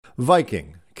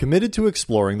Viking, committed to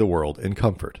exploring the world in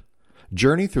comfort.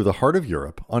 Journey through the heart of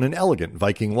Europe on an elegant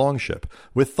Viking longship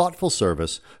with thoughtful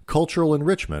service, cultural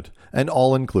enrichment, and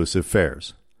all-inclusive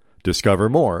fares. Discover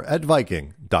more at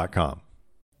Viking.com.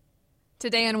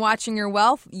 Today on Watching Your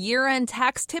Wealth, year-end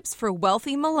tax tips for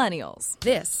wealthy millennials.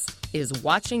 This is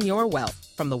Watching Your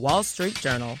Wealth from the Wall Street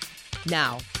Journal.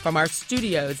 Now, from our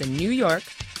studios in New York,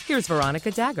 here's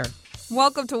Veronica Dagger.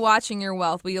 Welcome to Watching Your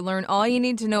Wealth, where you learn all you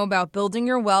need to know about building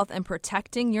your wealth and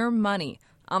protecting your money.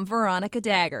 I'm Veronica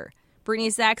Dagger. Brittney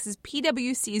Saks is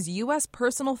PwC's U.S.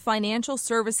 Personal Financial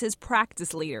Services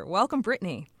Practice Leader. Welcome,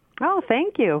 Brittney. Oh,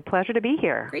 thank you. Pleasure to be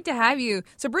here. Great to have you.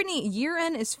 So, Brittney,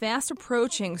 year-end is fast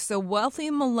approaching, so wealthy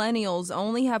millennials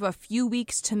only have a few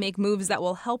weeks to make moves that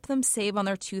will help them save on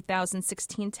their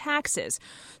 2016 taxes.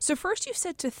 So first, you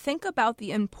said to think about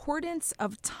the importance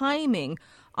of timing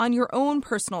on your own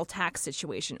personal tax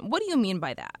situation. What do you mean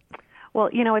by that? Well,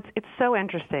 it's so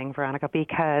interesting, Veronica,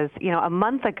 because, a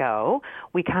month ago,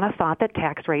 we kind of thought that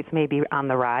tax rates may be on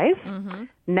the rise. Mm-hmm.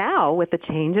 Now, with the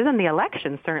changes in the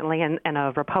election, certainly, and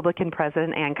a Republican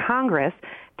president and Congress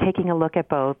taking a look at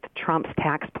both Trump's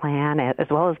tax plan as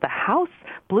well as the House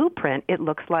blueprint, it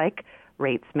looks like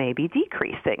rates may be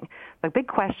decreasing. The big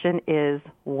question is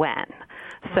when.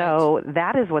 So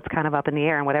that is what's kind of up in the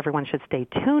air and what everyone should stay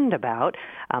tuned about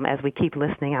as we keep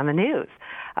listening on the news.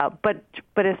 But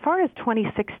as far as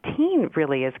 2016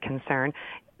 really is concerned,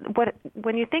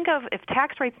 when you think of if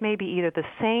tax rates may be either the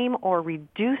same or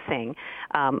reducing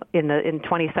in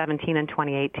 2017 and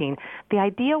 2018, the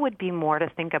idea would be more to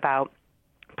think about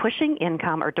pushing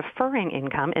income or deferring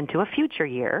income into a future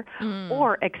year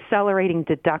or accelerating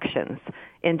deductions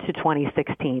into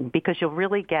 2016 because you'll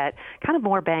really get kind of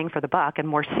more bang for the buck and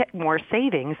more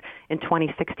savings in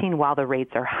 2016 while the rates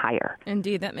are higher.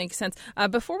 Indeed, that makes sense.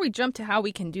 Before we jump to how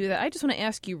we can do that, I just want to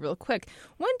ask you real quick,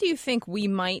 when do you think we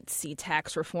might see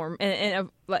tax reform? And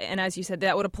as you said,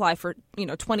 that would apply for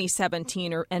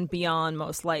 2017 and beyond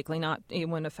most likely, it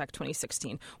wouldn't affect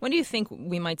 2016. When do you think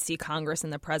we might see Congress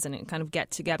and the president kind of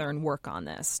get together and work on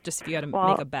this, just if you had to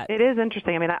make a bet? It is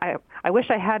interesting. I mean, I wish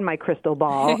I had my crystal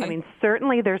ball. I mean,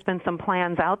 certainly there's been some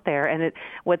plans out there, and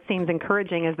what seems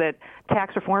encouraging is that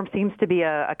tax reform seems to be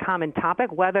a common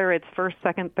topic, whether it's first,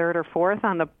 second, third, or fourth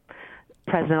on the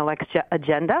President-elect's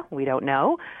agenda. We don't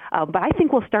know. But I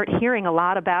think we'll start hearing a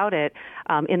lot about it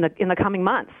in the coming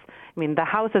months. I mean, the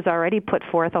House has already put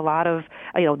forth a lot of,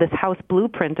 this House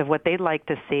blueprint of what they'd like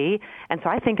to see. And so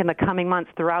I think in the coming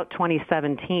months throughout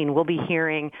 2017, we'll be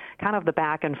hearing kind of the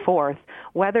back and forth,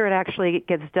 whether it actually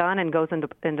gets done and goes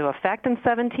into effect in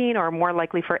 17 or more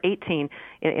likely for 18.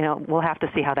 We'll have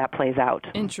to see how that plays out.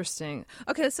 Interesting.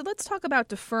 Okay, so let's talk about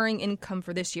deferring income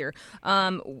for this year.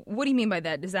 What do you mean by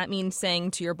that? Does that mean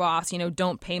saying to your boss,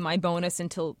 don't pay my bonus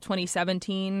until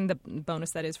 2017, the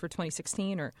bonus that is for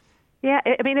 2016, or? Yeah,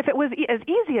 I mean, if it was as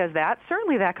easy as that,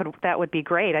 certainly that would be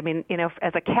great. I mean,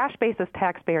 as a cash basis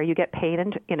taxpayer, you get paid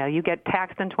and you get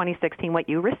taxed in 2016 what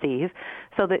you receive.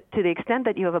 So that to the extent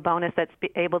that you have a bonus that's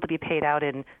able to be paid out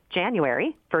in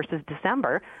January versus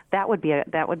December, that would be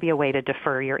a way to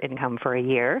defer your income for a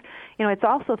year. It's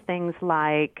also things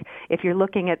like if you're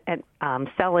looking at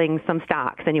selling some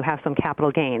stocks and you have some capital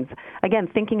gains. Again,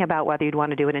 thinking about whether you'd want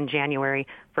to do it in January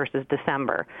versus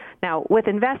December. Now, with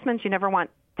investments, you never want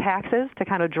taxes to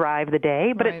kind of drive the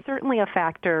day, but It's certainly a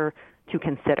factor to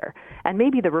consider. And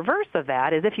maybe the reverse of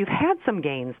that is if you've had some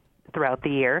gains throughout the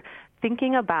year,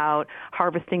 thinking about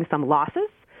harvesting some losses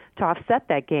to offset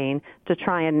that gain to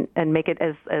try and make it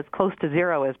as close to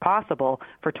zero as possible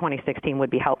for 2016 would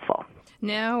be helpful.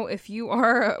 Now, if you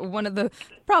are one of the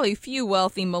probably few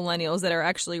wealthy millennials that are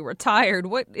actually retired,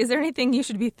 is there anything you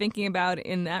should be thinking about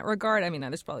in that regard? I mean,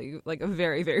 there's probably like a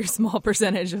very, very small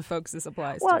percentage of folks this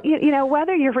applies to. Well,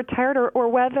 whether you're retired or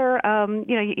whether,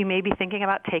 you may be thinking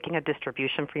about taking a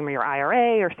distribution from your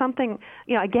IRA or something,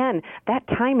 again, that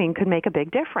timing could make a big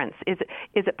difference. Is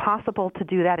it possible to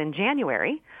do that in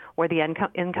January, where the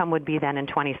income would be then in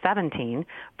 2017,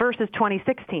 versus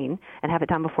 2016, and have it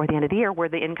done before the end of the year, where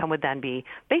the income would then be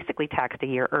basically taxed a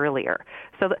year earlier.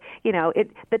 So,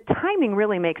 the timing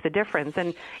really makes a difference.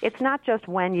 And it's not just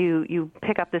when you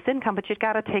pick up this income, but you've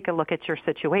got to take a look at your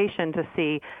situation to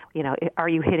see, are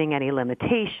you hitting any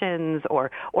limitations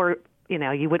or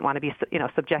you wouldn't want to be,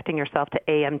 subjecting yourself to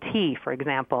AMT, for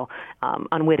example,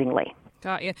 unwittingly.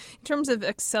 Got you. In terms of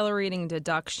accelerating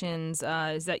deductions,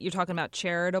 is that you're talking about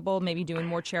charitable, maybe doing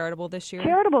more charitable this year?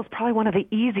 Charitable is probably one of the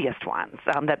easiest ones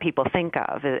that people think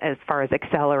of as far as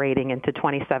accelerating into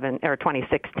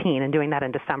 2016 and doing that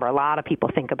in December. A lot of people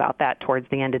think about that towards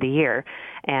the end of the year.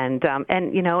 And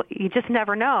you just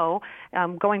never know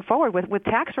going forward with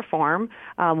tax reform.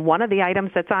 One of the items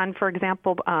that's on, for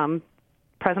example,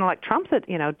 President-elect Trump's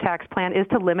tax plan is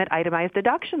to limit itemized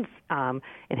deductions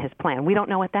in his plan. We don't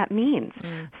know what that means.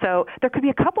 So there could be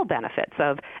a couple benefits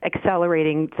of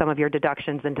accelerating some of your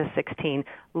deductions into 16,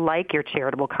 like your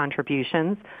charitable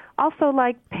contributions, also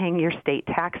like paying your state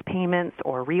tax payments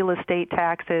or real estate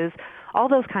taxes, all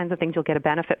those kinds of things you'll get a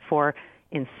benefit for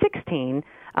in 16,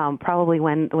 probably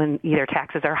when either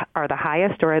taxes are the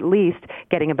highest or at least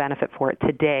getting a benefit for it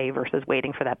today versus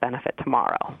waiting for that benefit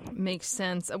tomorrow. Makes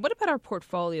sense. What about our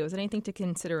portfolio? Is there anything to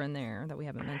consider in there that we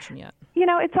haven't mentioned yet?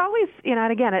 It's always,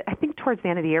 and again, I think towards the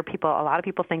end of the year, a lot of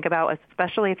people think about,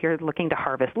 especially if you're looking to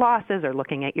harvest losses or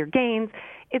looking at your gains,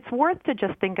 it's worth to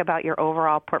just think about your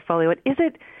overall portfolio. Is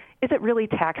it really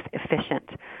tax efficient?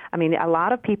 I mean, a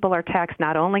lot of people are taxed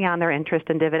not only on their interest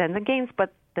and dividends and gains,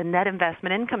 but the net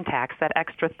investment income tax, that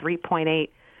extra 3.8%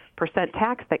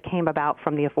 tax that came about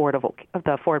from the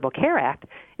Affordable Care Act,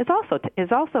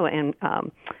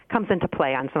 comes into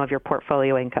play on some of your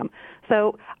portfolio income.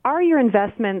 So, are your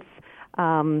investments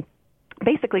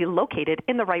basically located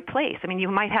in the right place? I mean, you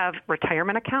might have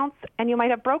retirement accounts and you might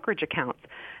have brokerage accounts.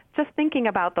 Just thinking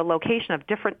about the location of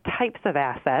different types of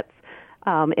assets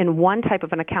in one type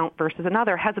of an account versus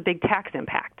another has a big tax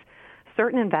impact.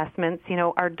 Certain investments,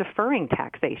 are deferring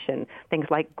taxation, things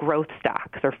like growth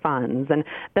stocks or funds, and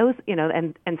those,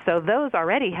 and so those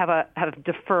already have a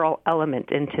deferral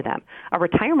element into them. A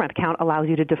retirement account allows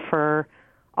you to defer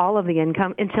all of the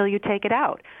income until you take it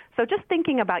out. So just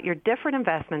thinking about your different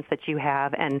investments that you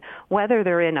have and whether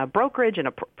they're in a brokerage and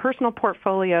a personal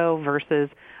portfolio versus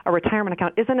a retirement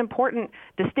account is an important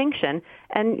distinction,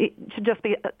 and it should just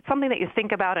be something that you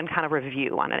think about and kind of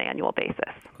review on an annual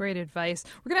basis. Great advice.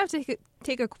 We're going to have to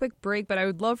take a quick break, but I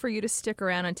would love for you to stick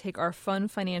around and take our fun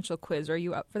financial quiz. Are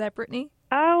you up for that, Brittney?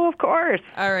 Oh, of course.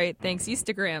 All right, thanks. You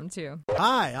stick around, too.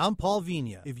 Hi, I'm Paul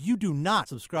Vigna. If you do not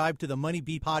subscribe to the Money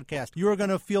Beat podcast, you are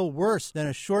going to feel worse than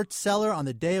a short seller on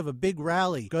the day of a big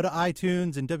rally. Go to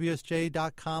iTunes and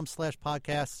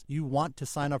WSJ.com/podcasts. You want to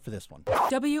sign up for this one.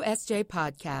 WSJ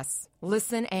Podcasts.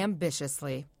 Listen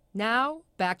ambitiously. Now,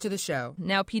 back to the show.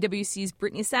 Now, PwC's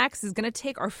Brittney Saks is going to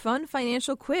take our fun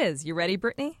financial quiz. You ready,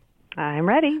 Brittney? I'm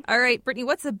ready. All right, Brittney,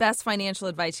 what's the best financial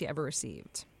advice you ever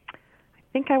received? I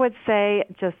think I would say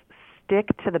just stick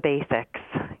to the basics.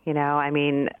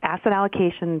 Asset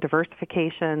allocation,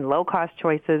 diversification, low-cost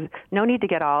choices. No need to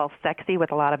get all sexy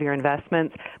with a lot of your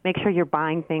investments. Make sure you're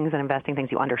buying things and investing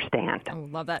things you understand. Oh,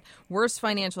 love that. Worst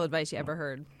financial advice you ever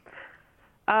heard?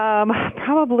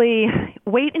 Probably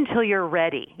wait until you're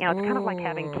ready. It's kind of like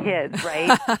having kids,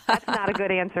 right? That's not a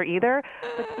good answer either.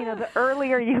 But, the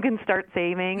earlier you can start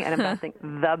saving and investing,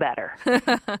 the better.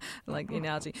 I like the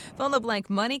analogy. Fill in the blank.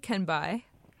 Money can buy.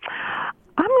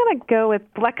 I'm going to go with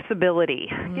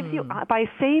flexibility. Gives you by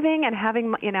saving and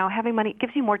having money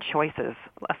gives you more choices,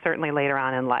 certainly later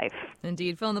on in life.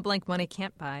 Indeed. Fill in the blank. Money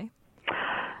can't buy.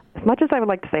 As much as I would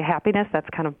like to say happiness, that's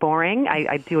kind of boring.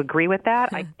 I do agree with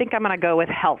that. I think I'm going to go with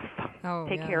health.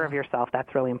 Take care of yourself.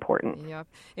 That's really important. Yep.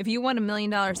 If you won $1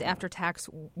 million after tax,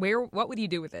 what would you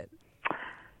do with it?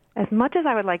 As much as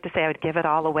I would like to say I would give it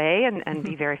all away and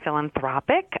be very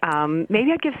philanthropic,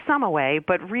 maybe I'd give some away,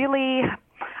 but really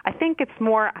I think it's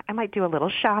more, I might do a little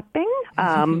shopping,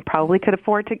 probably could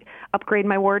afford to upgrade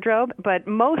my wardrobe, but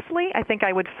mostly I think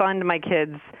I would fund my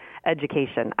kids'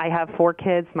 education. I have 4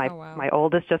 kids. My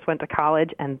oldest just went to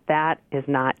college, and that is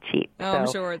not cheap. Oh,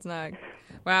 I'm sure it's not.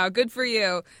 Wow, good for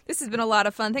you. This has been a lot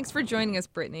of fun. Thanks for joining us,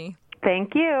 Brittney.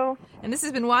 Thank you. And this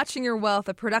has been Watching Your Wealth,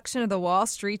 a production of the Wall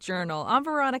Street Journal. I'm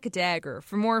Veronica Dagger.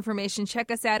 For more information,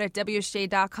 check us out at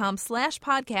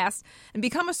WSJ.com/podcast and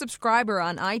become a subscriber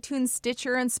on iTunes,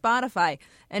 Stitcher, and Spotify.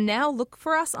 And now look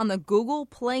for us on the Google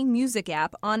Play Music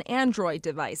app on Android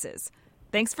devices.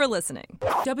 Thanks for listening.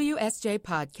 WSJ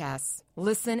Podcasts.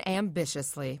 Listen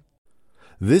ambitiously.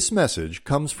 This message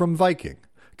comes from Viking,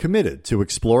 committed to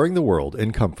exploring the world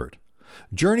in comfort.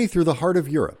 Journey through the heart of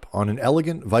Europe on an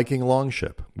elegant Viking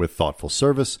longship with thoughtful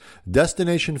service,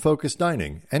 destination-focused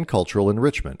dining, and cultural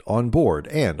enrichment on board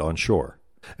and on shore.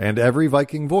 And every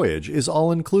Viking voyage is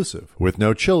all-inclusive with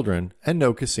no children and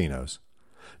no casinos.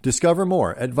 Discover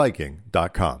more at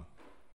Viking.com.